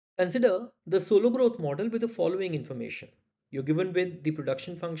Consider the Solow growth model with the following information. You're given with the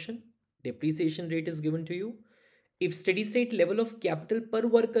production function, depreciation rate is given to you. If steady state level of capital per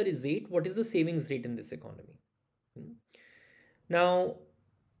worker is 8, what is the savings rate in this economy? Hmm. Now,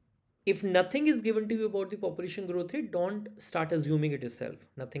 if nothing is given to you about the population growth rate, don't start assuming it yourself.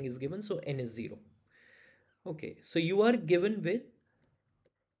 Nothing is given, so n is 0. Okay, so you are given with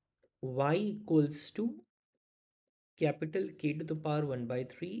y equals to capital K to the power 1 by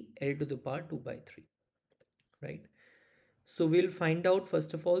 3, L to the power 2 by 3, right? So we'll find out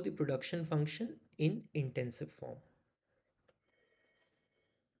first of all the production function in intensive form.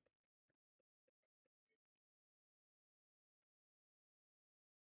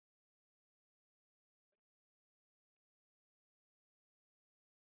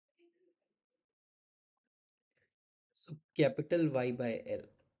 So capital Y by L,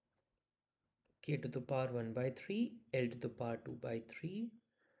 K to the power 1 by 3, L to the power 2 by 3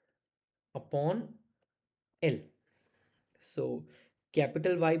 upon L. So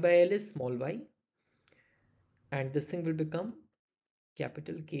capital Y by L is small y, and this thing will become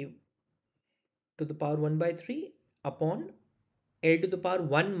capital K to the power 1 by 3 upon L to the power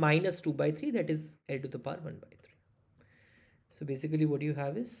 1 minus 2 by 3, that is L to the power 1 by 3. So basically what you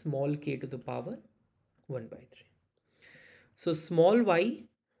have is small k to the power 1 by 3. So small y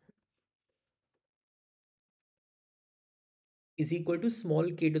is equal to small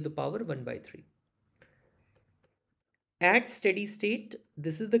k to the power 1 by 3. At steady state,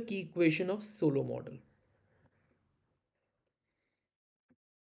 this is the key equation of Solow model.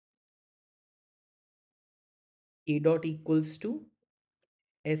 A dot equals to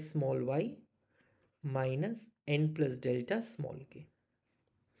S small y minus n plus delta small k.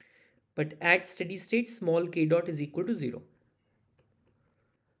 But at steady state, small k dot is equal to 0.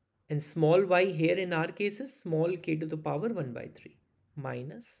 And small y here in our case is small k to the power 1 by 3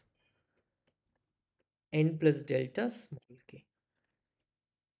 minus n plus delta small k.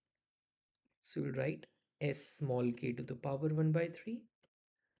 So we'll write S small k to the power 1 by 3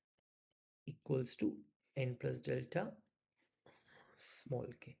 equals to n plus delta small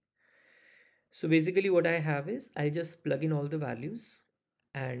k. So basically what I have is I'll just plug in all the values,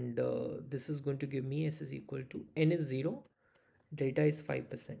 and this is going to give me S is equal to n is 0, delta is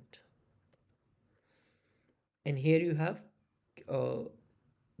 5%. And here you have uh,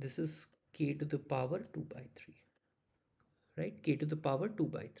 this is k to the power 2 by 3, right? K to the power 2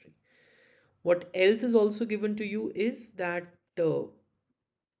 by 3. What else is also given to you is that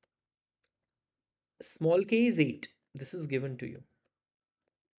small k is 8. This is given to you,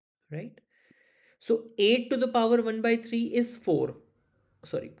 right? So 8 to the power 1 by 3 is 4.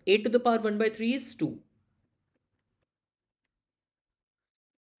 Sorry, 8 to the power 1 by 3 is 2.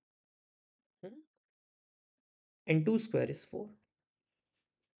 Hmm? And 2 square is 4,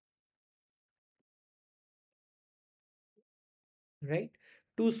 right?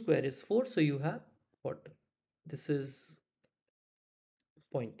 2 square is 4. So you have what? This is zero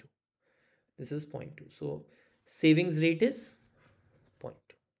point 0.2. This is zero point 0.2. So savings rate is